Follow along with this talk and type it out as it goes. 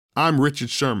I'm Richard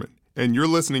Sherman, and you're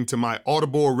listening to my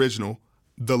Audible original,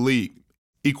 The League.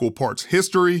 Equal parts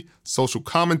history, social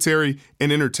commentary,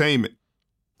 and entertainment.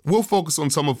 We'll focus on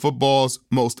some of football's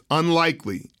most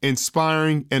unlikely,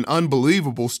 inspiring, and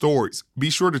unbelievable stories. Be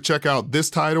sure to check out this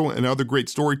title and other great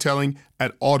storytelling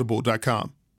at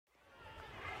audible.com.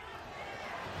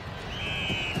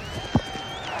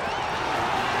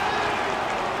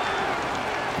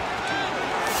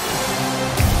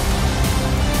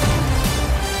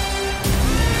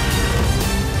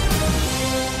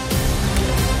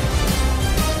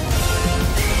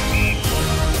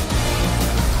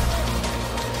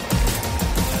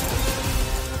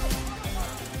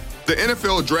 The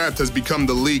NFL Draft has become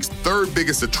the league's third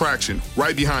biggest attraction,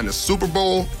 right behind the Super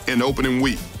Bowl and opening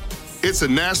week. It's a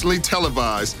nationally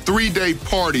televised 3-day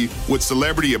party with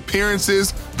celebrity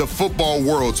appearances, the football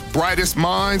world's brightest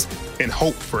minds, and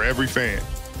hope for every fan.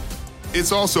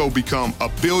 It's also become a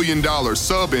billion-dollar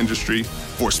sub-industry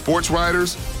for sports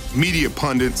writers, media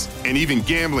pundits, and even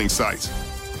gambling sites.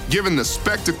 Given the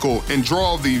spectacle and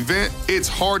draw of the event, it's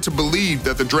hard to believe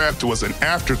that the draft was an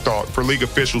afterthought for league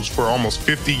officials for almost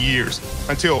 50 years,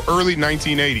 until early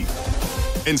 1980.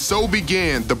 And so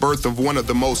began the birth of one of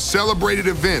the most celebrated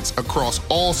events across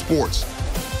all sports.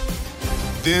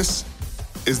 This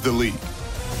is The League.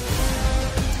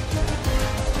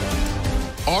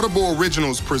 Audible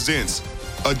Originals presents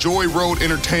a Joy Road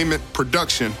Entertainment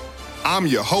production. I'm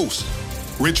your host,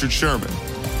 Richard Sherman.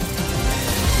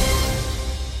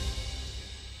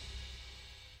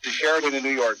 Sheridan in New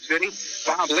York City.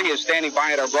 Bob Lee is standing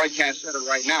by at our broadcast center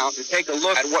right now to take a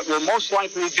look at what will most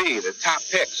likely be the top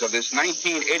picks of this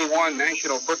 1981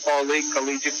 National Football League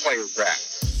Collegiate Players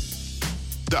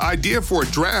Draft. The idea for a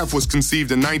draft was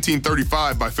conceived in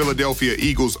 1935 by Philadelphia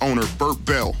Eagles owner Bert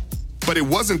Bell. But it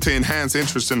wasn't to enhance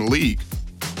interest in the league.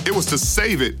 It was to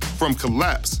save it from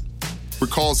collapse,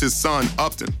 recalls his son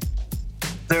Upton.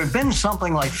 There had been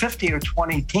something like 50 or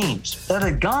 20 teams that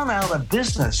had gone out of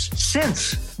business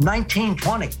since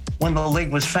 1920 when the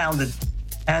league was founded.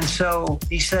 And so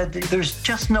he said, there's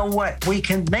just no way we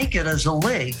can make it as a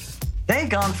league. They'd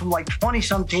gone from like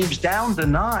 20-some teams down to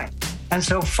 9. And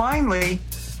so finally,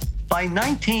 by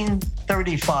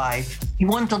 1935, he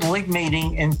went to the league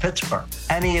meeting in Pittsburgh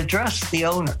and he addressed the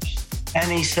owners. And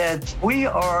he said, we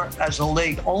are, as a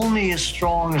league, only as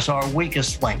strong as our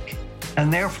weakest link.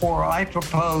 And therefore, I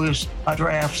propose a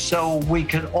draft so we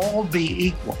could all be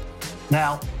equal.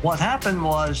 Now, what happened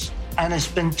was, and it's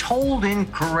been told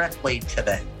incorrectly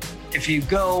today, if you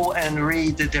go and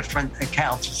read the different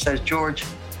accounts, it says George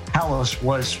Halas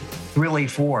was really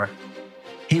for it.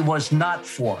 He was not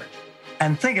for it.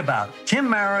 And think about it. Tim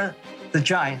Mara, the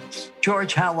Giants,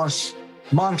 George Halas,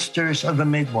 monsters of the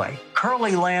Midway,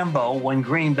 Curly Lambeau when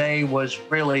Green Bay was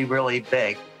really, really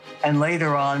big. And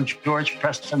later on, George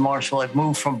Preston Marshall had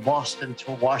moved from Boston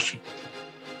to Washington.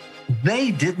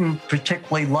 They didn't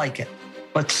particularly like it,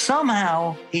 but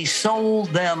somehow he sold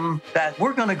them that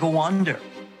we're going to go under.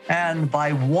 And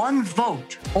by one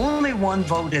vote, only one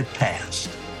vote had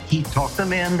passed. He talked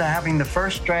them into having the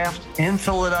first draft in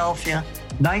Philadelphia,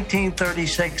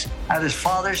 1936, at his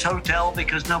father's hotel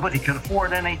because nobody could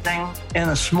afford anything, in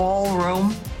a small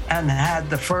room, and had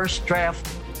the first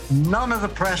draft. None of the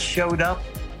press showed up.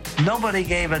 Nobody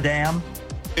gave a damn.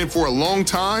 And for a long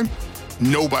time,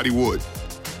 nobody would.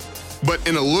 But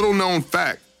in a little-known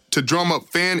fact, to drum up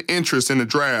fan interest in the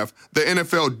draft, the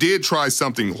NFL did try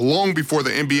something long before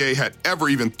the NBA had ever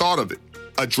even thought of it,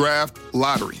 a draft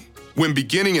lottery. When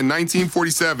beginning in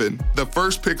 1947, the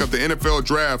first pick of the NFL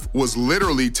draft was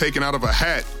literally taken out of a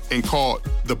hat and called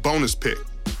the bonus pick.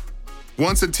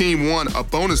 Once a team won a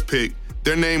bonus pick,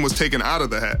 their name was taken out of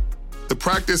the hat. The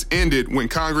practice ended when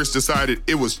Congress decided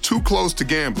it was too close to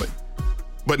gambling,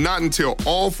 but not until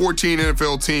all 14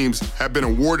 NFL teams had been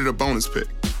awarded a bonus pick.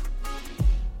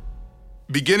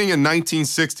 Beginning in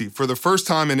 1960, for the first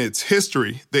time in its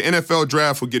history, the NFL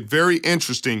draft would get very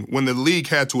interesting when the league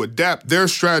had to adapt their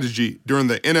strategy during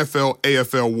the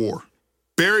NFL-AFL war.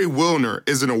 Barry Wilner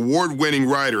is an award-winning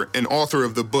writer and author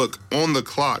of the book On the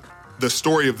Clock, The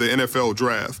Story of the NFL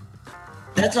Draft.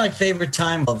 That's my favorite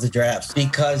time of the drafts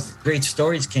because great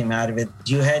stories came out of it.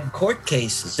 You had court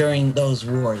cases during those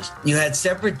wars. You had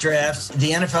separate drafts. The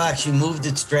NFL actually moved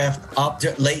its draft up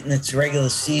late in its regular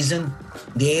season.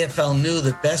 The AFL knew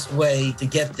the best way to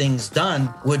get things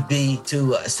done would be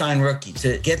to sign rookies,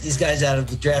 to get these guys out of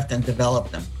the draft and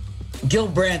develop them. Gil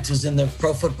Brandt, who's in the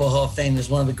Pro Football Hall of Fame, is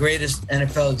one of the greatest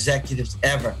NFL executives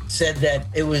ever, said that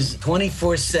it was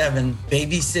 24/7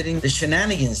 babysitting the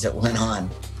shenanigans that went on.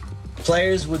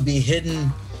 Players would be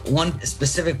hidden one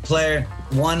specific player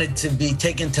wanted to be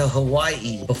taken to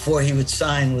Hawaii before he would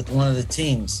sign with one of the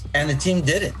teams, and the team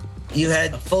did it. You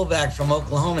had a fullback from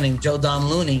Oklahoma named Joe Don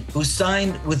Looney who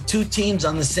signed with two teams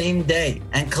on the same day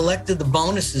and collected the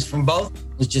bonuses from both.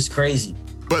 It was just crazy.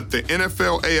 But the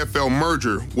NFL-AFL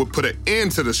merger would put an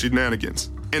end to the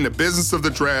shenanigans, and the business of the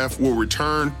draft will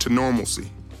return to normalcy.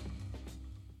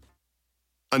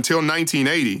 Until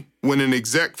 1980, when an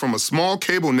exec from a small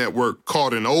cable network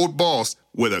called an old boss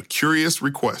with a curious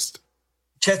request.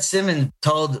 Chet Simmons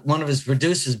told one of his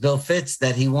producers, Bill Fitz,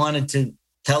 that he wanted to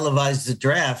televise the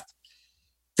draft.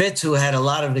 Fitz, who had a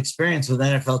lot of experience with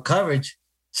NFL coverage,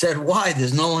 said, why?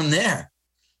 There's no one there.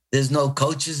 There's no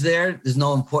coaches there. There's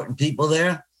no important people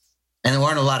there. And there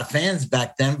weren't a lot of fans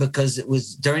back then because it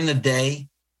was during the day.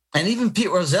 And even Pete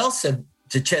Rozelle said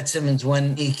to Chet Simmons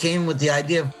when he came with the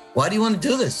idea of, why do you want to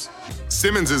do this?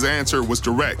 Simmons' answer was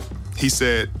direct. He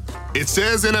said, it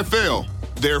says NFL,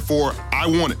 therefore I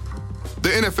want it. The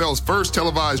NFL's first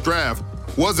televised draft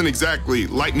wasn't exactly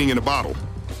lightning in a bottle.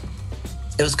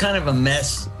 It was kind of a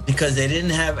mess because they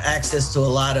didn't have access to a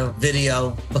lot of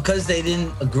video. Because they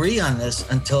didn't agree on this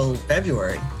until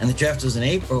February, and the draft was in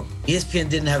April, ESPN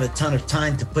didn't have a ton of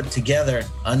time to put together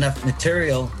enough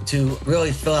material to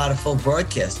really fill out a full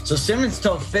broadcast. So Simmons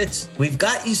told Fitz, we've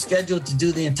got you scheduled to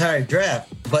do the entire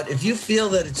draft, but if you feel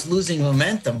that it's losing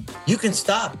momentum, you can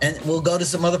stop and we'll go to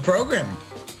some other programming.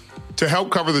 To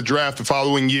help cover the draft the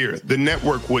following year, the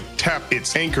network would tap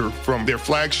its anchor from their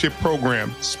flagship program,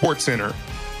 SportsCenter.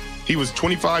 He was a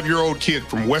 25-year-old kid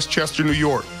from Westchester, New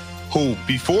York, who,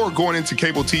 before going into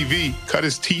cable TV, cut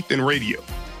his teeth in radio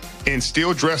and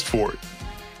still dressed for it.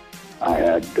 I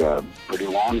had pretty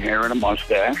long hair and a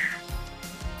mustache.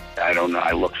 I don't know,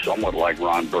 I look somewhat like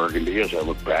Ron Burgundy as I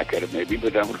look back at it maybe,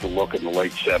 but that was the look in the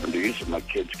late 70s, and my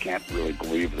kids can't really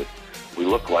believe that we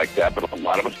look like that, but a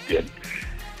lot of us did.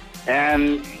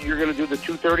 And you're going to do the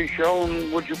 2:30 show,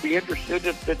 and would you be interested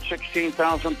at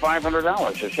 $16,500?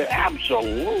 I said,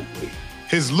 absolutely.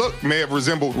 His look may have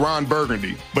resembled Ron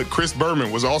Burgundy, but Chris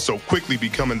Berman was also quickly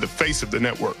becoming the face of the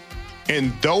network.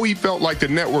 And though he felt like the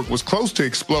network was close to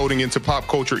exploding into pop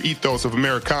culture ethos of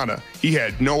Americana, he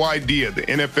had no idea the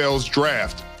NFL's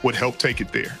draft would help take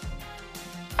it there.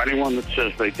 Anyone that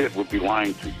says they did would be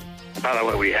lying to you. By the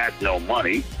way, we had no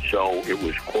money, so it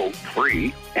was, quote,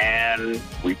 free, and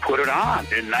we put it on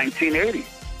in 1980.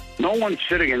 No one's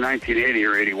sitting in 1980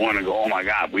 or 81 and go, oh, my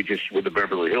God, with the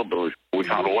Beverly Hillbillies, we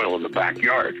found oil in the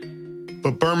backyard.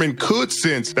 But Berman could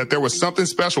sense that there was something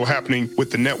special happening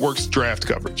with the network's draft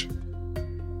coverage.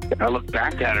 I look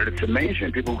back at it, it's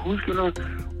amazing. People, who's going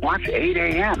to watch 8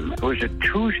 a.m.? It was a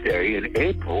Tuesday in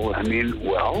April. I mean,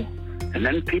 well... And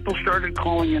then people started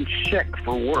calling in sick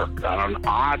for work on an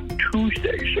odd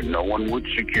Tuesday, so no one would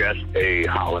suggest a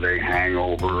holiday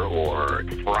hangover or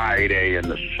Friday in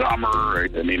the summer.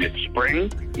 I mean, it's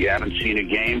spring. You haven't seen a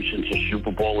game since the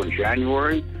Super Bowl in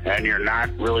January, and you're not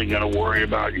really going to worry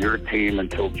about your team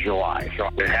until July. So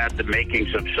it had the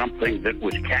makings of something that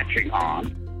was catching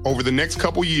on. Over the next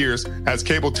couple years, as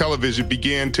cable television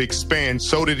began to expand,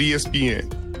 so did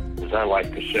ESPN. As I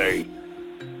like to say,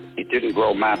 it didn't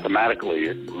grow mathematically,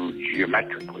 it grew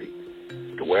geometrically.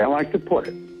 The way I like to put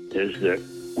it is that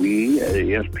we at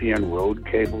ESPN rode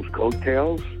cable's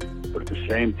coattails, but at the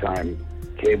same time,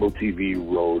 cable TV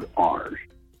rode ours.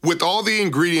 With all the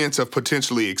ingredients of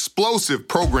potentially explosive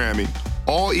programming,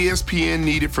 all ESPN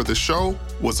needed for the show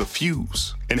was a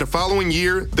fuse. And the following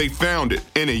year, they found it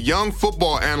in a young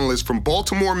football analyst from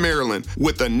Baltimore, Maryland,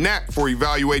 with a knack for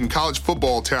evaluating college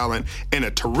football talent and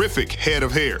a terrific head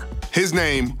of hair. His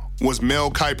name was Mel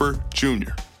Kiper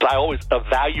Jr. I always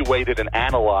evaluated and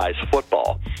analyzed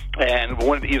football and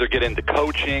wanted to either get into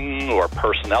coaching or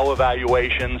personnel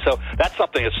evaluation. So that's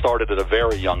something that started at a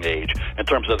very young age in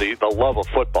terms of the love of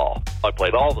football. I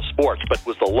played all the sports, but it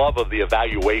was the love of the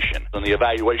evaluation and the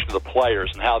evaluation of the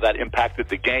players and how that impacted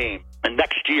the game. And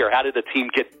next year, how did the team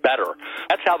get better?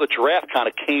 That's how the draft kind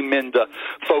of came into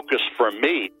focus for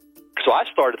me. So I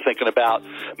started thinking about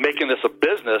making this a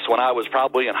business when I was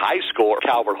probably in high school or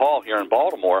Calvert Hall here in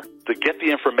Baltimore. To get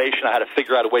the information, I had to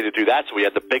figure out a way to do that. So we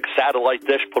had the big satellite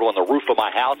dish put on the roof of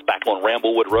my house back on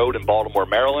Ramblewood Road in Baltimore,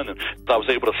 Maryland. And I was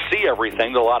able to see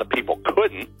everything that a lot of people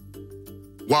couldn't.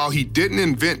 While he didn't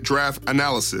invent draft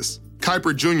analysis,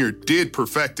 Kiper Jr. did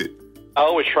perfect it. I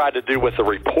always tried to do with the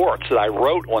reports that I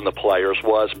wrote on the players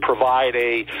was provide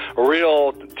a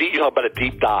real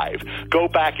deep dive. Go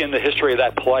back in the history of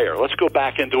that player. Let's go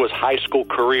back into his high school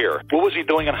career. What was he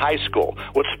doing in high school?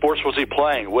 What sports was he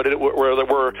playing? Where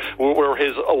were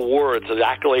his awards, the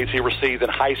accolades he received in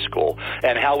high school?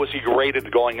 And how was he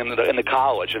graded going into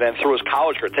college? And then through his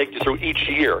college career, take you through each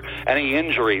year, any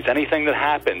injuries, anything that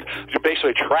happened. To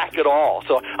basically track it all.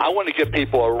 So I wanted to give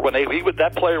people, when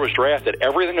that player was drafted,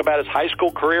 everything about his high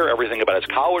school career, everything about his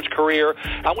college career.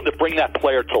 I wanted to bring that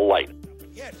player to light.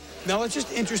 Yeah. Now, it's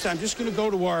just interesting. I'm just going to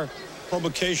go to our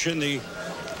publication,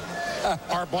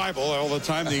 our Bible all the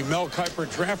time, the Mel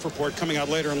Kiper Draft Report, coming out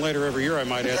later and later every year, I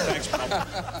might add. Thanks,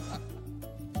 Mel.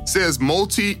 Says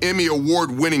multi-Emmy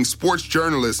award-winning sports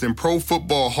journalist and Pro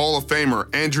Football Hall of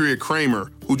Famer Andrea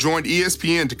Kramer, who joined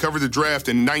ESPN to cover the draft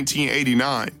in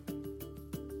 1989.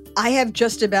 I have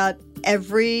just about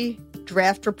every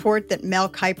draft report that Mel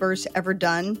Kiper's ever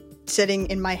done sitting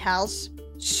in my house.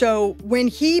 So when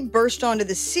he burst onto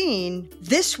the scene,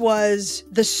 this was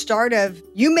the start of,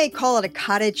 you may call it a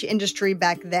cottage industry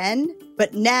back then,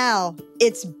 but now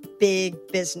it's big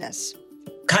business.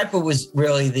 Kiper was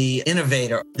really the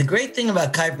innovator. The great thing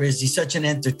about Kiper is he's such an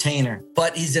entertainer,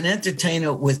 but he's an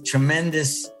entertainer with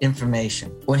tremendous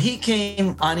information. When he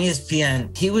came on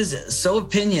ESPN, he was so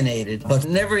opinionated, but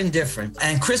never indifferent.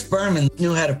 And Chris Berman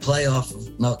knew how to play off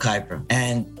of Mel Kiper,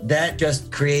 and that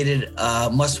just created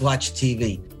must-watch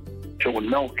TV. So when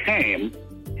Mel came,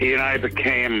 he and I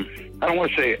became, I don't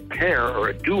want to say a pair or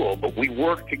a duo, but we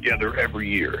worked together every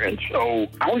year. And so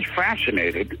I was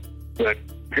fascinated that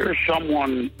here's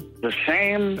someone the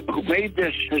same who made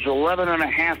this his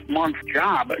 11.5-month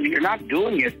job. And you're not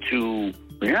doing it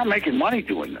you're not making money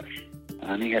doing this.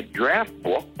 And he had draft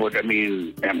book, but and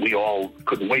we all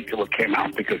couldn't wait till it came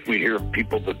out because we'd hear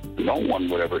people that no one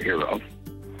would ever hear of.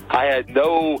 I had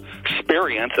no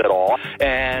experience at all.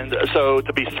 And so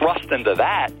to be thrust into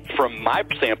that, from my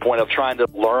standpoint of trying to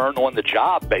learn on the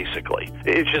job, basically,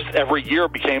 it's just every year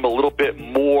became a little bit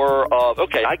more of,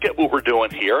 okay, I get what we're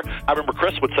doing here. I remember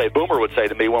Boomer would say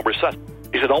to me when we're set,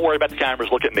 he said, don't worry about the cameras,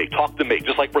 look at me, talk to me.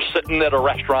 Just like we're sitting at a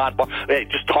restaurant, hey,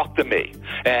 just talk to me.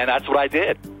 And that's what I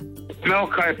did. Mel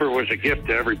Kiper was a gift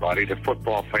to everybody, to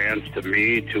football fans, to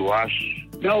me, to us.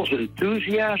 Mel's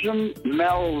enthusiasm,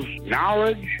 Mel's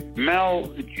knowledge,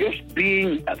 Mel just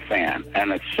being a fan.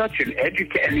 And it's such an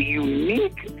educated and a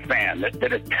unique fan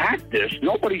that attacked this.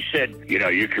 Nobody said,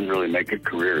 you can really make a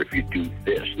career if you do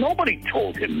this. Nobody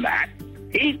told him that.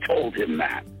 He told him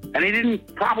that. And he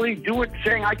didn't probably do it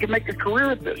saying, I can make a career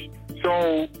at this.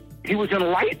 So he was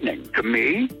enlightening to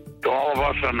me, to all of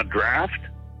us on the draft.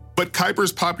 But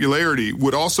Kiper's popularity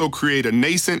would also create a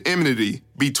nascent enmity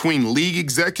between league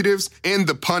executives and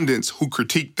the pundits who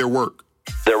critiqued their work.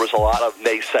 There was a lot of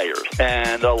naysayers,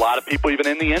 and a lot of people even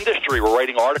in the industry were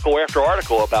writing article after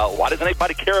article about, why doesn't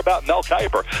anybody care about Mel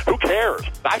Kiper? Who cares?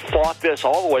 I fought this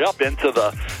all the way up into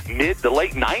the mid to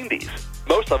late 90s.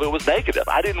 Most of it was negative.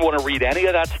 I didn't want to read any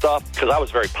of that stuff because I was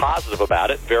very positive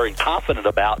about it, very confident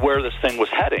about where this thing was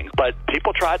heading. But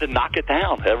people tried to knock it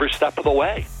down every step of the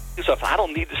way. So I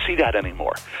don't need to see that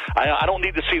anymore. I don't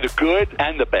need to see the good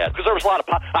and the bad, because there was a lot of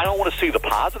I don't want to see the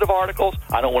positive articles.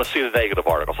 I don't want to see the negative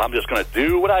articles. I'm just going to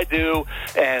do what I do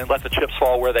and let the chips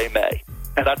fall where they may.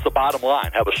 And that's the bottom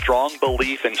line. Have a strong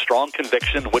belief and strong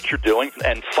conviction in what you're doing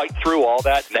and fight through all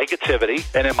that negativity.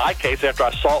 And in my case, after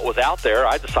I saw it was out there,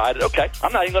 I decided, okay,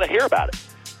 I'm not even going to hear about it.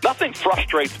 Nothing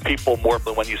frustrates people more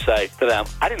than when you say to them,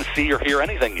 I didn't see or hear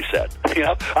anything you said.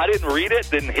 I didn't read it,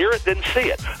 didn't hear it, didn't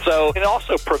see it. So it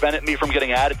also prevented me from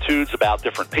getting attitudes about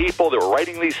different people that were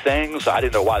writing these things. I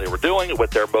didn't know why they were doing it,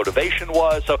 what their motivation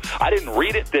was. So I didn't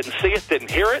read it, didn't see it, didn't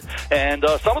hear it. And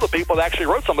some of the people that actually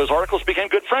wrote some of those articles became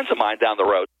good friends of mine down the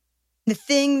road. The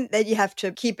thing that you have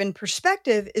to keep in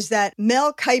perspective is that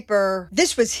Mel Kiper,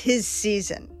 this was his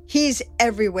season. He's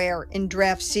everywhere in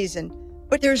draft season.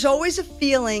 But there's always a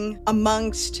feeling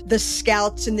amongst the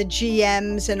scouts and the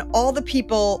GMs and all the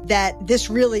people that this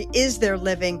really is their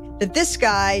living, that this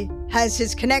guy has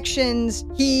his connections,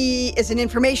 he is an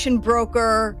information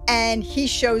broker, and he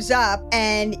shows up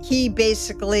and he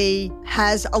basically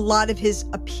has a lot of his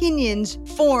opinions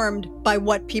formed by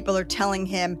what people are telling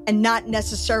him and not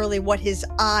necessarily what his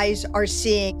eyes are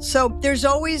seeing. So there's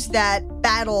always that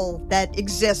battle that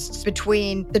exists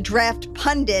between the draft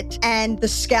pundit and the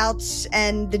scouts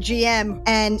and the GM.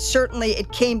 And certainly it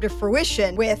came to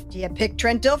fruition with, do you pick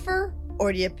Trent Dilfer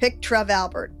or do you pick Trev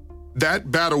Albert?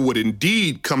 That battle would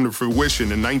indeed come to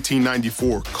fruition in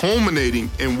 1994,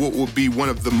 culminating in what would be one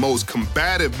of the most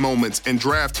combative moments in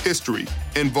draft history,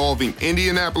 involving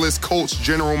Indianapolis Colts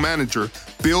general manager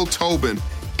Bill Tobin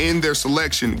end their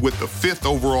selection with the 5th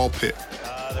overall pick.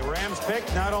 The Rams pick,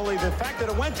 not only the fact that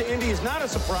it went to Indy is not a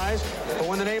surprise, but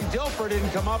when the name Dilfer didn't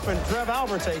come up and Trev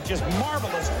Alberts, a just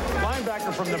marvelous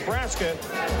linebacker from Nebraska,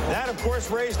 that, of course,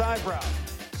 raised eyebrows.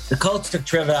 The Colts took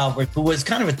Trev Alberts, who was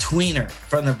kind of a tweener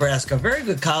from Nebraska, a very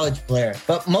good college player.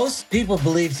 But most people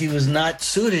believed he was not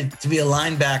suited to be a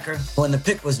linebacker when the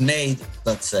pick was made,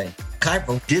 let's say.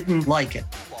 Kiper Didn't like it.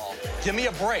 Give me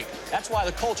a break. That's why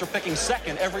the Colts are picking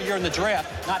second every year in the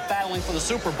draft, not battling for the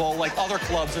Super Bowl like other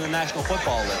clubs in the National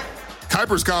Football League.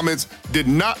 Kiper's comments did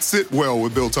not sit well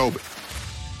with Bill Tobin.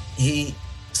 He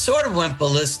sort of went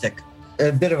ballistic,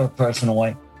 a bit of a personal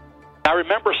way. I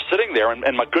remember sitting there,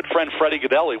 and my good friend Freddie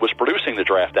Godelli was producing the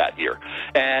draft that year.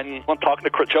 And I'm talking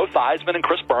to Joe Theismann and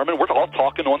Chris Berman. We're all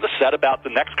talking on the set about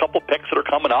the next couple picks that are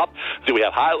coming up. Do we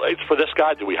have highlights for this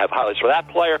guy? Do we have highlights for that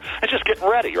player? And just getting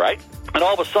ready, right? And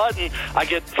all of a sudden, I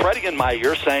get Freddie in my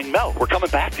ear saying, Mel, we're coming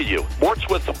back to you. Mort's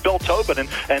with Bill Tobin,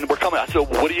 and we're coming. I said,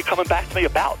 what are you coming back to me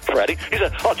about, Freddie? He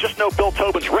said, oh, just know Bill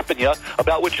Tobin's ripping you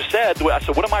about what you said. I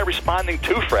said, what am I responding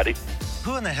to, Freddie?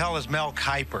 Who in the hell is Mel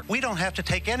Kiper? We don't have to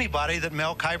take anybody that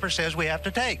Mel Kiper says we have to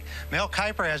take. Mel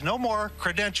Kiper has no more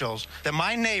credentials than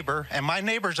my neighbor, and my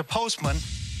neighbor's a postman.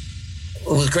 It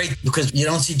was great because you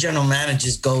don't see general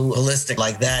managers go ballistic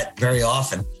like that very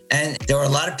often. And there were a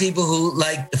lot of people who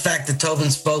liked the fact that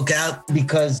Tobin spoke out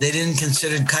because they didn't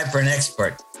consider Kiper an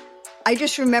expert. I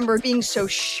just remember being so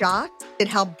shocked at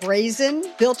how brazen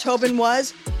Bill Tobin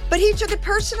was, but he took it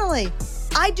personally.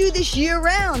 I do this year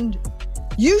round.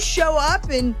 You show up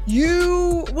and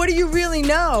what do you really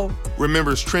know?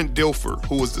 Remembers Trent Dilfer,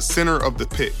 who was the center of the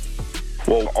pick.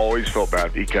 Well, always felt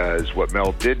bad because what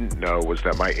Mel didn't know was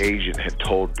that my agent had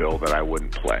told Bill that I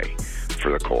wouldn't play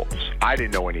for the Colts. I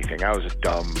didn't know anything. I was a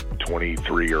dumb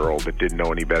 23-year-old that didn't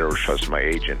know any better or trust my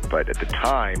agent. But at the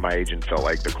time, my agent felt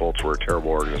like the Colts were a terrible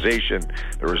organization.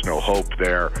 There was no hope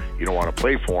there. You don't want to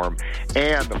play for them.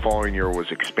 And the following year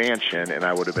was expansion, and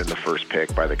I would have been the first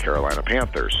pick by the Carolina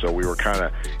Panthers. So we were kind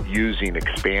of using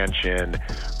expansion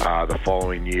the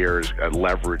following year as a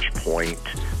leverage point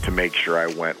to make sure I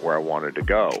went where I wanted to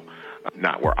go.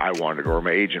 Not where I wanted to go, or my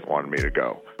agent wanted me to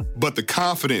go. But the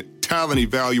confident talent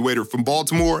evaluator from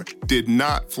Baltimore did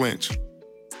not flinch.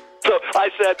 So I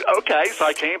said, okay. So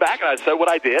I came back and I said what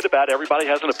I did about everybody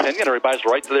has an opinion. Everybody's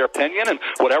right to their opinion, and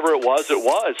whatever it was, it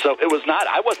was. So it was not,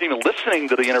 I wasn't even listening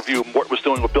to the interview Mort was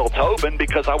doing with Bill Tobin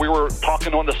because we were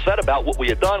talking on the set about what we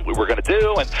had done, what we were going to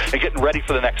do, and getting ready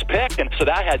for the next pick. And so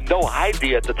I had no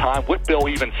idea at the time what Bill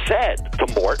even said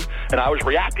to Mort, and I was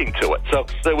reacting to it. So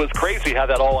it was crazy how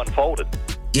that all unfolded.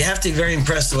 You have to be very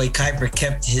impressed the way Kiper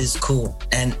kept his cool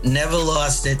and never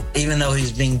lost it, even though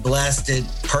he's being blasted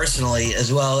personally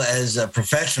as well as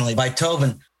professionally by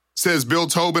Tobin. Says Bill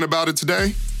Tobin about it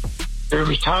today. There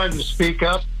was time to speak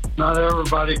up. Not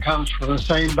everybody comes from the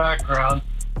same background.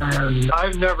 And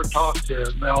I've never talked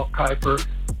to Mel Kiper.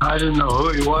 I didn't know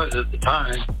who he was at the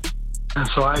time. And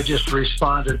so I just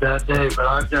responded that day, but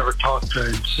I've never talked to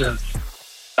him since.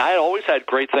 I had always had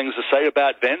great things to say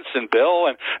about Vince and Bill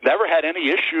and never had any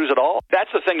issues at all.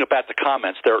 That's the thing about the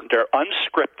comments. They're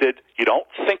unscripted. You don't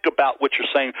think about what you're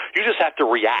saying. You just have to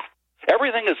react.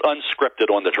 Everything is unscripted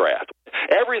on the draft.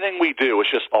 Everything we do is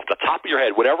just off the top of your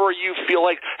head. Whatever you feel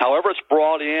like, however it's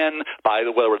brought in, by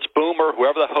whether it's Boomer,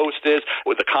 whoever the host is,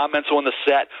 with the comments on the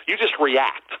set, you just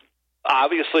react.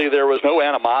 Obviously, there was no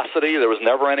animosity. There was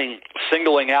never any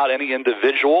singling out any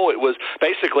individual. It was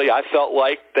basically, I felt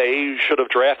like they should have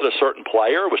drafted a certain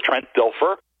player. It was Trent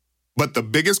Dilfer. But the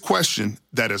biggest question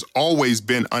that has always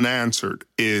been unanswered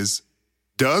is,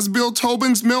 does Bill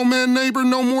Tobin's mailman neighbor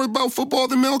know more about football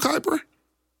than Mel Kiper?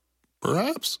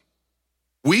 Perhaps.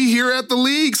 We here at the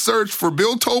league searched for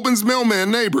Bill Tobin's mailman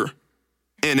neighbor.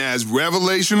 And as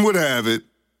revelation would have it,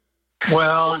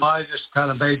 well, I just kind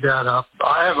of made that up.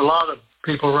 I have a lot of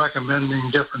people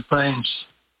recommending different things,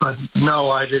 but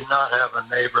no, I did not have a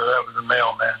neighbor that was a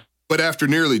mailman. But after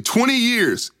nearly 20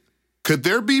 years, could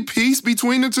there be peace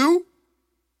between the two?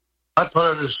 I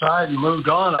put it aside and moved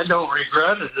on. I don't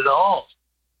regret it at all.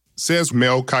 Says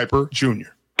Mel Kiper, Jr.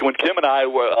 When Kim and I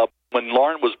were, when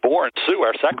Lauren was born, Sue,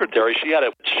 our secretary, she had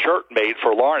a shirt made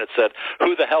for Lauren. It said,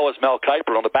 "Who the hell is Mel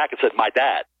Kiper?" On the back it said, "My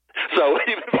dad." So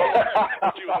even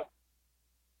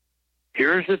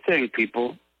Here's the thing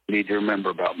people need to remember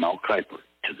about Mel Kiper.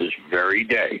 To this very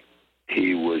day,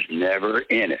 he was never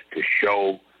in it to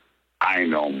show, I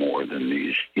know more than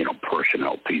these,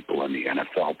 personnel people in the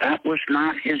NFL. That was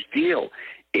not his deal.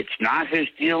 It's not his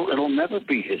deal. It'll never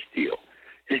be his deal.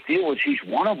 His deal is he's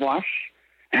one of us,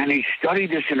 and he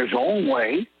studied this in his own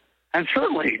way, And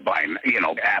certainly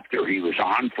after he was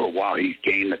on for a while, he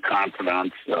gained the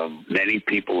confidence of many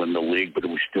people in the league, but it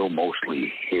was still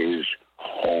mostly his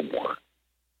homework.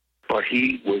 But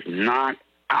he was not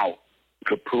out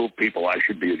to prove people I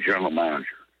should be a general manager.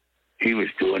 He was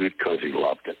doing it because he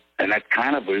loved it. And that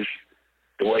kind of was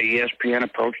the way ESPN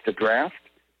approached the draft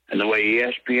and the way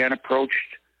ESPN approached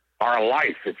our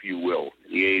life, if you will,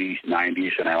 in the 80s,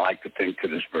 90s, and I like to think to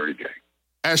this very day.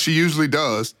 As she usually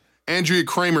does, Andrea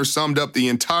Kramer summed up the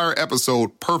entire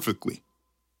episode perfectly.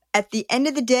 At the end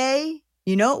of the day,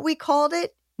 you know what we called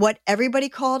it? What everybody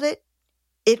called it?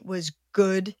 It was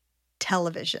good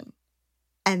television.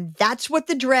 And that's what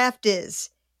the draft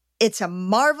is. It's a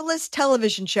marvelous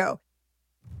television show.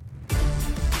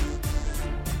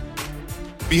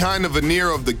 Behind the veneer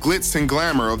of the glitz and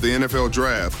glamour of the NFL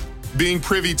draft, being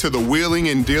privy to the wheeling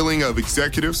and dealing of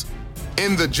executives,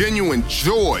 and the genuine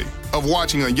joy of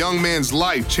watching a young man's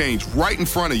life change right in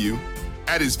front of you,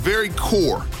 at its very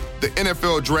core, the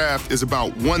NFL draft is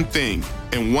about one thing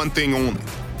and one thing only.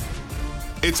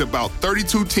 It's about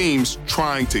 32 teams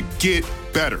trying to get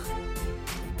better.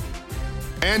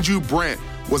 Andrew Brandt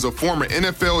was a former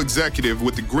NFL executive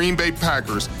with the Green Bay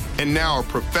Packers and now a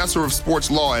professor of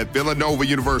sports law at Villanova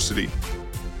University.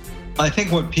 I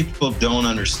think what people don't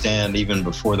understand, even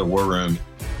before the War Room,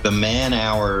 the man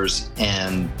hours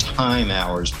and time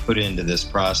hours put into this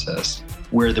process,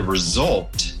 where the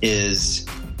result is,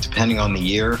 depending on the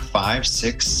year, 5,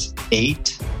 6,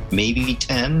 8, maybe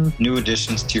 10 new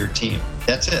additions to your team.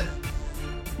 That's it.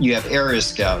 You have area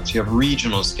scouts, you have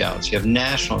regional scouts, you have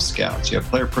national scouts, you have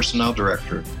player personnel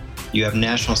director, you have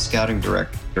national scouting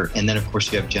director, and then, of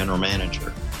course, you have general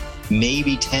manager.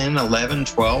 Maybe 10, 11,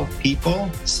 12 people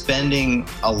spending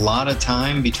a lot of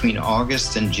time between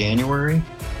August and January,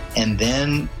 and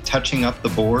then touching up the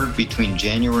board between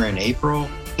January and April.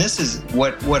 This is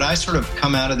what I sort of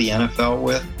come out of the NFL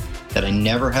with that I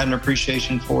never had an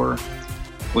appreciation for,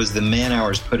 was the man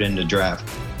hours put into draft.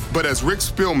 But as Rick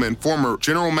Spielman, former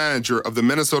general manager of the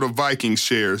Minnesota Vikings,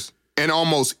 shares, an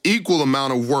almost equal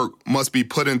amount of work must be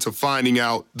put into finding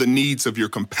out the needs of your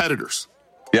competitors.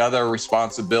 The other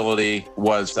responsibility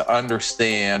was to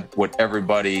understand what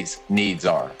everybody's needs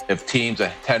are. If teams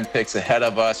are 10 picks ahead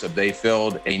of us, if they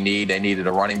filled a need, they needed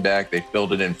a running back, they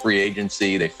filled it in free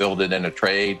agency, they filled it in a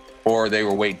trade, or they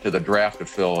were waiting to the draft to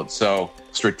fill it. So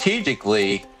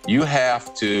strategically, you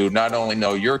have to not only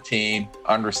know your team,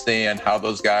 understand how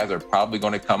those guys are probably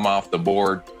going to come off the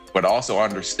board, but also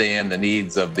understand the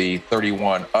needs of the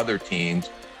 31 other teams,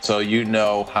 so you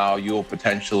know how you'll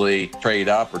potentially trade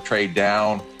up or trade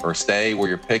down or stay where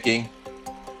you're picking.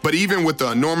 But even with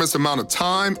the enormous amount of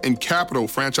time and capital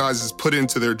franchises put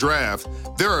into their draft,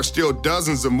 there are still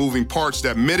dozens of moving parts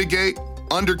that mitigate,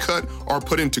 undercut, or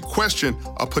put into question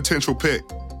a potential pick.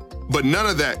 But none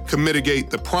of that can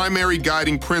mitigate the primary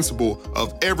guiding principle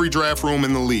of every draft room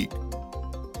in the league,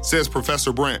 says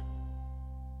Professor Brandt.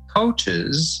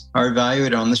 Coaches are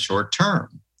evaluated on the short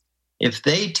term. If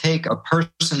they take a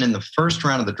person in the first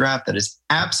round of the draft that is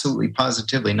absolutely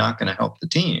positively not going to help the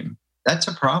team, that's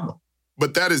a problem.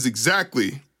 But that is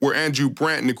exactly where Andrew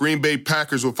Brandt and the Green Bay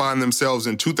Packers will find themselves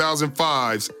in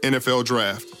 2005's NFL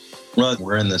draft. Well,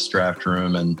 we're in this draft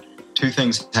room, and two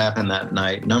things happened that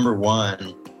night. Number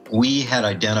one, we had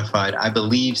identified, I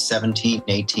believe, 17,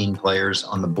 18 players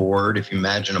on the board. If you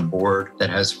imagine a board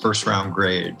that has first-round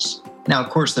grades. Now,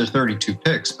 of course, there's 32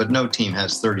 picks, but no team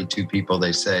has 32 people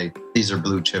they say, these are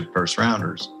blue-chip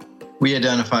first-rounders. We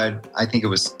identified, I think it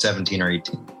was 17 or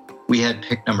 18. We had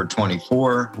pick number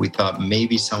 24. We thought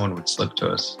maybe someone would slip to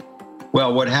us.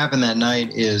 Well, what happened that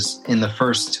night is in the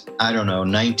first,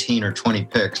 19 or 20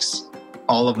 picks,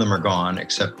 all of them are gone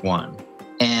except one.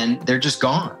 And they're just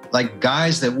gone. Like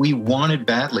guys that we wanted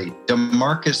badly.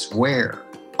 DeMarcus Ware,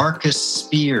 Marcus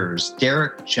Spears,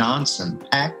 Derek Johnson,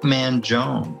 Pac-Man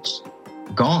Jones,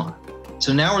 gone.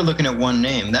 So now we're looking at one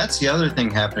name. That's the other thing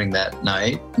happening that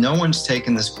night. No one's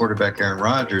taken this quarterback, Aaron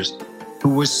Rodgers,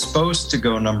 who was supposed to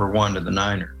go number one to the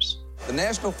Niners. The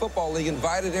National Football League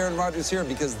invited Aaron Rodgers here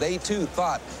because they too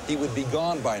thought he would be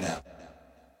gone by now.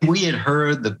 We had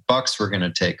heard the Bucs were going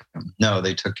to take him. No,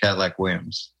 they took Cadillac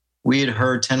Williams. We had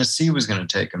heard Tennessee was going to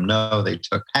take him. No, they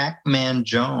took Pac-Man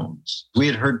Jones. We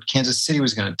had heard Kansas City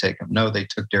was going to take him. No, they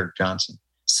took Derek Johnson.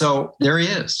 So there he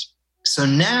is. So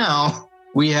now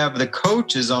we have the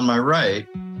coaches on my right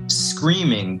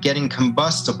screaming, getting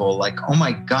combustible, like, oh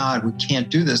my God, we can't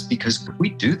do this because if we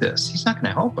do this, he's not going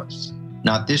to help us.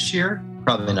 Not this year,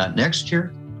 probably not next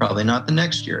year, probably not the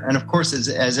next year. And of course,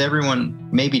 as everyone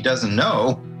maybe doesn't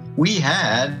know, we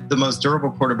had the most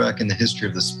durable quarterback in the history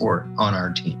of the sport on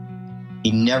our team.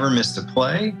 He never missed a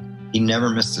play. He never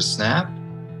missed a snap.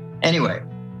 Anyway,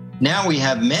 now we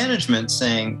have management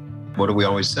saying, what do we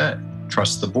always say?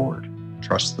 Trust the board,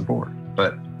 trust the board.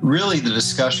 But really the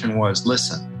discussion was,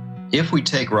 listen, if we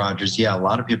take Rodgers, yeah, a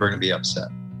lot of people are going to be upset.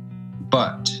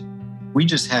 But we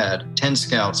just had 10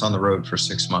 scouts on the road for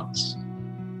 6 months,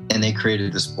 and they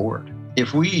created this board.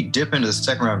 If we dip into the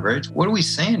second round grades, what are we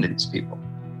saying to these people?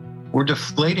 We're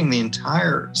deflating the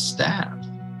entire staff.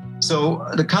 So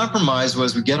the compromise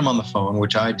was we get them on the phone,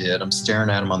 which I did. I'm staring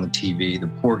at them on the TV. The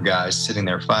poor guys sitting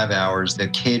there 5 hours. The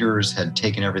caterers had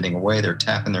taken everything away. They're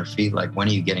tapping their feet like, when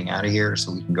are you getting out of here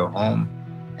so we can go home?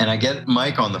 And I get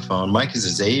Mike on the phone. Mike is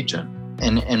his agent.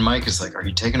 And Mike is like, are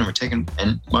you taking him or taking him?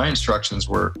 And my instructions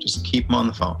were just keep him on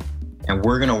the phone. And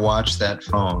we're going to watch that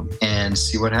phone and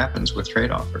see what happens with trade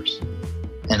offers.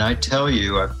 And I tell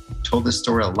you, I've told this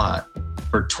story a lot.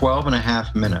 For 12 and a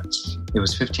half minutes, it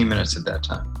was 15 minutes at that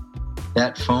time,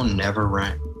 that phone never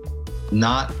rang.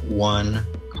 Not one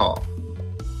call.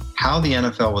 How the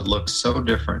NFL would look so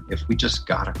different if we just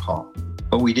got a call.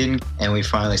 But we didn't, and we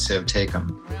finally said, take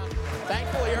him.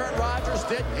 Thankfully, Aaron Rodgers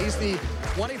didn't. He's the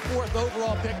 24th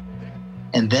overall pick.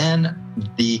 And then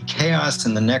the chaos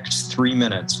in the next 3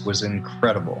 minutes was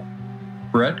incredible.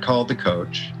 Brett called the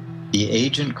coach. The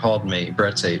agent called me,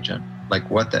 Brett's agent, like,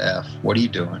 what the F? What are you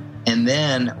doing? And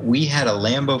then we had a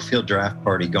Lambeau Field draft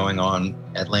party going on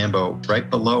at Lambeau right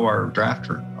below our draft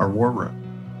room, our war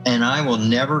room. And I will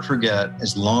never forget,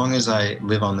 as long as I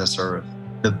live on this earth,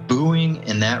 the booing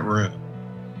in that room.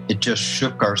 It just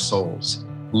shook our souls,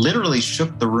 literally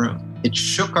shook the room. It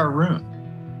shook our room.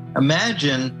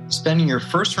 Imagine spending your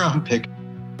first round pick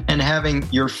and having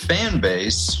your fan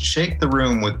base shake the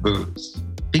room with boos,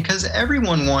 because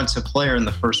everyone wants a player in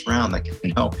the first round that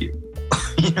can help you.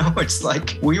 You know, it's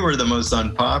like we were the most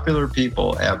unpopular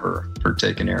people ever for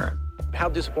taking Aaron. How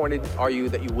disappointed are you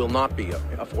that you will not be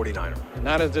a 49er?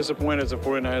 Not as disappointed as the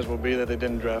 49ers will be that they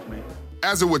didn't draft me.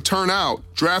 As it would turn out,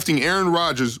 drafting Aaron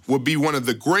Rodgers would be one of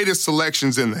the greatest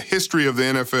selections in the history of the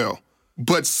NFL.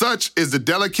 But such is the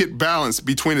delicate balance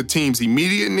between a team's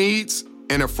immediate needs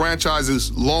and a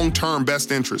franchise's long-term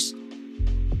best interests.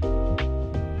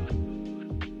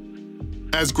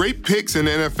 As great picks in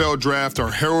the NFL draft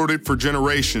are heralded for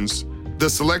generations, the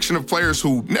selection of players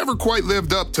who never quite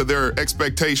lived up to their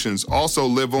expectations also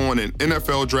live on in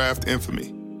NFL draft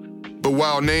infamy. But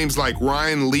while names like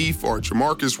Ryan Leaf or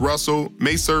Jamarcus Russell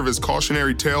may serve as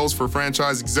cautionary tales for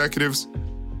franchise executives,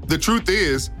 the truth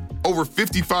is, over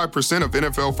 55% of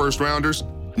NFL first-rounders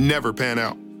never pan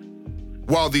out.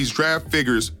 While these draft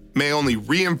figures may only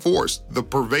reinforce the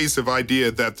pervasive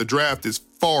idea that the draft is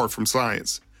far from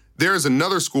science, there is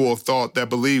another school of thought that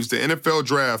believes the NFL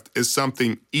draft is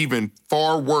something even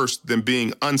far worse than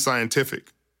being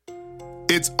unscientific.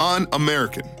 It's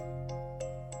un-American.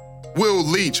 Will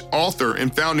Leach, author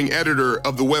and founding editor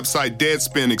of the website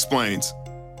Deadspin, explains.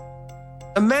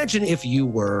 Imagine if you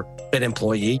were an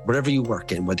employee, whatever you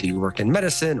work in, whether you work in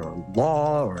medicine or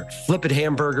law or flipping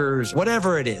hamburgers,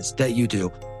 whatever it is that you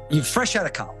do. You're fresh out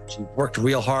of college. You've worked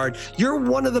real hard. You're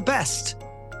one of the best.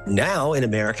 Now in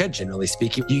America, generally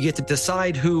speaking, you get to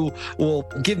decide who will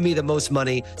give me the most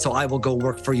money, so I will go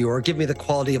work for you, or give me the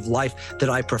quality of life that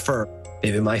I prefer.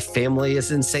 Maybe my family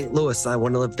is in St. Louis and I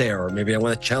want to live there, or maybe I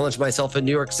want to challenge myself in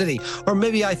New York City, or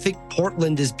maybe I think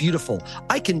Portland is beautiful.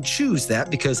 I can choose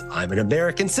that because I'm an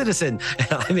American citizen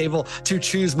and I'm able to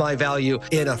choose my value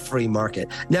in a free market.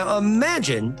 Now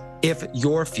imagine if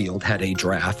your field had a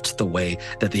draft the way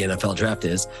that the NFL draft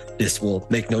is. This will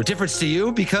make no difference to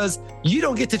you because you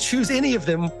don't get to choose any of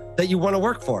them that you want to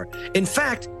work for. In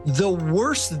fact, the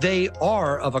worse they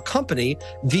are of a company,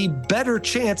 the better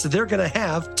chance they're going to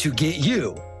have to get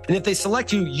you. And if they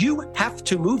select you, you have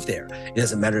to move there. It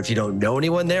doesn't matter if you don't know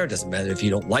anyone there. It doesn't matter if you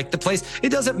don't like the place. It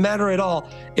doesn't matter at all.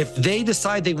 If they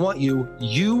decide they want you,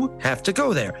 you have to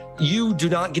go there. You do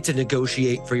not get to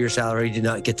negotiate for your salary. You do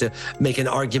not get to make an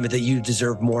argument that you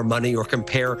deserve more money or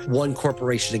compare one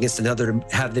corporation against another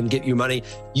to have them get you money.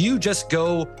 You just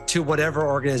go to whatever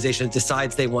organization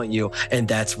decides they want you, and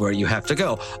that's where you have to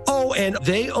go. Oh, and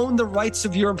they own the rights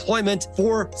of your employment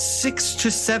for 6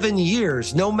 to 7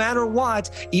 years, no matter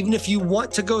what. Even if you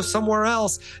want to go somewhere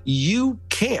else, you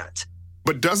can't.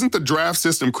 But doesn't the draft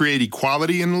system create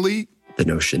equality in the league? The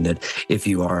notion that if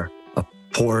you are a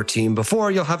poor team before,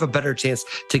 you'll have a better chance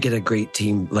to get a great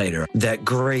team later. That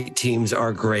great teams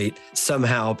are great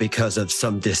somehow because of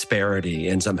some disparity,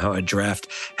 and somehow a draft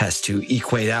has to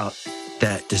equate out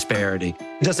that disparity.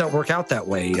 It does not work out that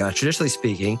way. Traditionally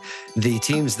speaking, the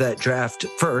teams that draft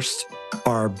first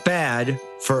are bad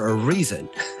for a reason.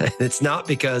 It's not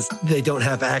because they don't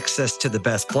have access to the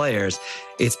best players.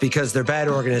 It's because they're bad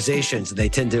organizations. They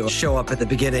tend to show up at the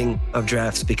beginning of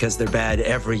drafts because they're bad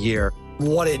every year.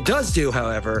 What it does do,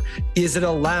 however, is it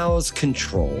allows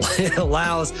control. It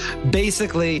allows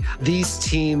basically these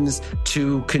teams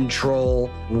to control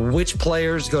which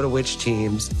players go to which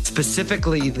teams,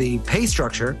 specifically the pay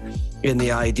structure, in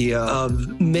the idea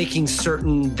of making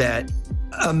certain that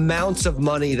amounts of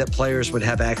money that players would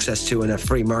have access to in a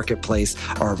free marketplace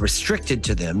are restricted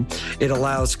to them. It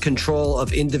allows control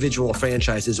of individual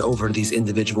franchises over these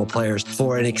individual players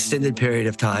for an extended period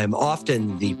of time,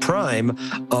 often the prime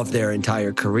of their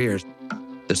entire careers.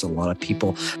 There's a lot of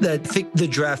people that think the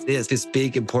draft is this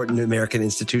big, important American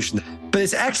institution, but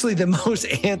it's actually the most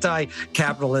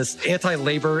anti-capitalist,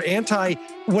 anti-labor,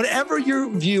 whatever your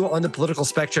view on the political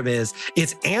spectrum is,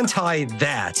 it's anti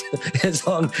that as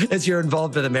long as you're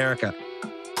involved with America.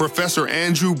 Professor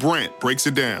Andrew Brandt breaks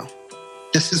it down.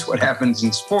 This is what happens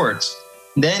in sports.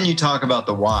 Then you talk about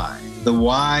the why. The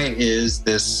why is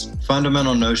this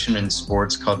fundamental notion in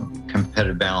sports called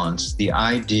competitive balance. The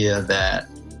idea that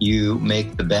you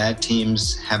make the bad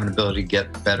teams have an ability to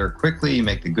get better quickly. You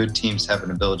make the good teams have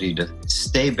an ability to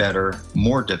stay better,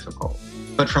 more difficult.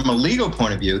 But from a legal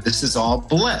point of view, this is all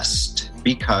blessed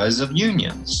because of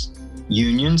unions.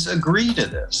 Unions agree to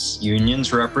this.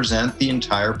 Unions represent the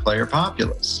entire player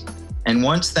populace. And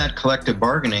once that collective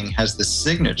bargaining has the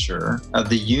signature of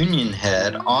the union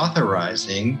head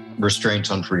authorizing restraints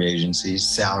on free agencies,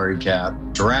 salary cap,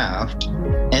 draft,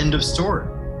 end of story.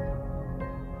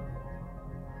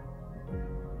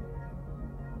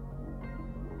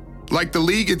 Like the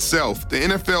league itself, the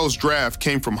NFL's draft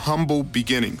came from humble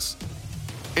beginnings.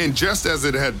 And just as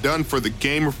it had done for the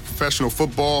game of professional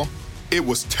football, it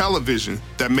was television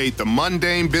that made the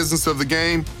mundane business of the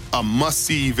game a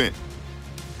must-see event.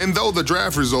 And though the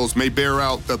draft results may bear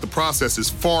out that the process is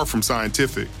far from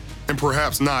scientific, and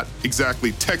perhaps not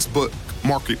exactly textbook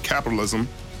market capitalism,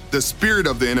 the spirit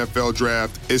of the NFL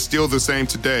draft is still the same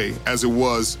today as it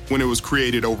was when it was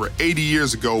created over 80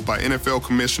 years ago by NFL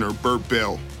Commissioner Bert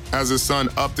Bell, as his son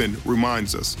Upton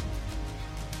reminds us.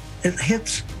 It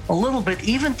hits a little bit,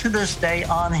 even to this day,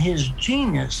 on his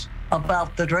genius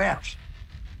about the draft.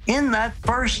 In that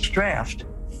first draft,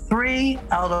 3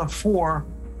 out of 4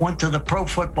 went to the Pro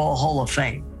Football Hall of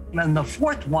Fame. And the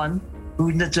fourth one,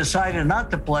 who decided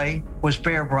not to play, was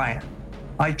Bear Bryant.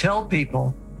 I tell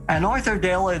people, and Arthur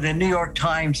Dale of the New York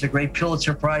Times, the great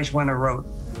Pulitzer Prize winner, wrote,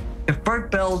 if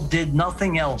Bert Bell did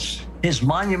nothing else, his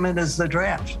monument is the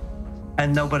draft.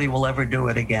 And nobody will ever do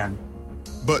it again.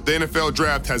 But the NFL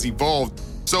draft has evolved,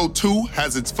 so too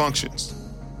has its functions.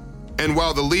 And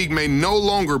while the league may no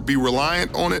longer be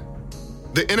reliant on it,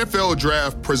 the NFL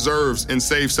draft preserves and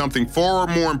saves something far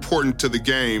more important to the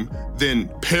game than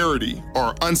parity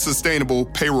or unsustainable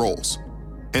payrolls.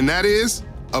 And that is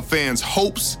a fan's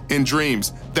hopes and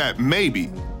dreams that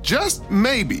maybe, just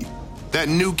maybe, that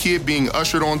new kid being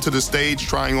ushered onto the stage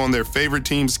trying on their favorite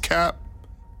team's cap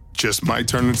just might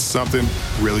turn into something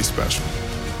really special.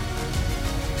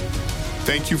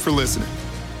 Thank you for listening.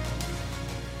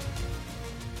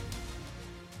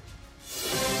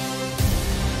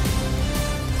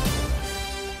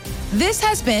 This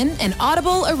has been an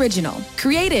Audible original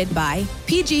created by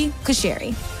PG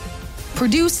Kusheri.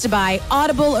 Produced by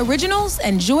Audible Originals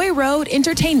and Joy Road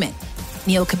Entertainment.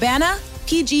 Neil Cabana,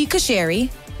 PG Kusheri,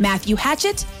 Matthew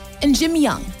Hatchett, and Jim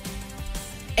Young.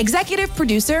 Executive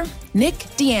producer, Nick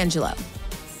D'Angelo.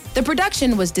 The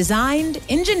production was designed,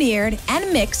 engineered,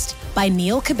 and mixed by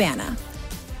Neil Cabana.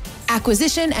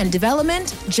 Acquisition and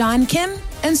development, John Kim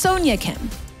and Sonia Kim.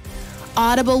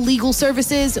 Audible Legal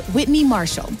Services, Whitney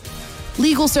Marshall.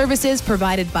 Legal services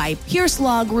provided by Pierce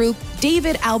Law Group,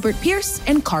 David Albert Pierce,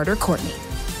 and Carter Courtney.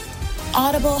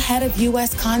 Audible Head of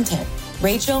U.S. Content,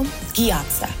 Rachel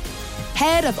Giazza.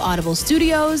 Head of Audible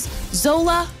Studios,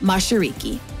 Zola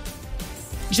Mashariki.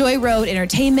 Joy Road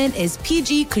Entertainment is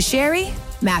PG Kusheri,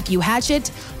 Matthew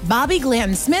Hatchett, Bobby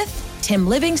Glanton-Smith, Tim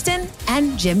Livingston,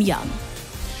 and Jim Young.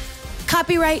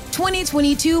 Copyright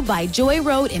 2022 by Joy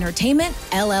Road Entertainment,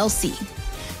 LLC.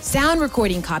 Sound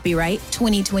recording copyright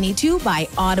 2022 by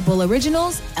Audible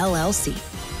Originals, LLC.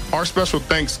 Our special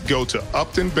thanks go to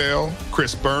Upton Bell,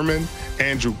 Chris Berman,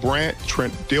 Andrew Brandt,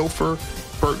 Trent Dilfer,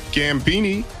 Bert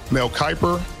Gambini, Mel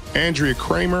Kiper, Andrea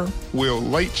Kramer, Will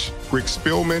Leitch, Rick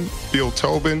Spillman, Bill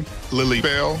Tobin, Lily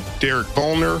Bell, Derek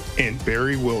Volner, and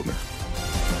Barry Wilner.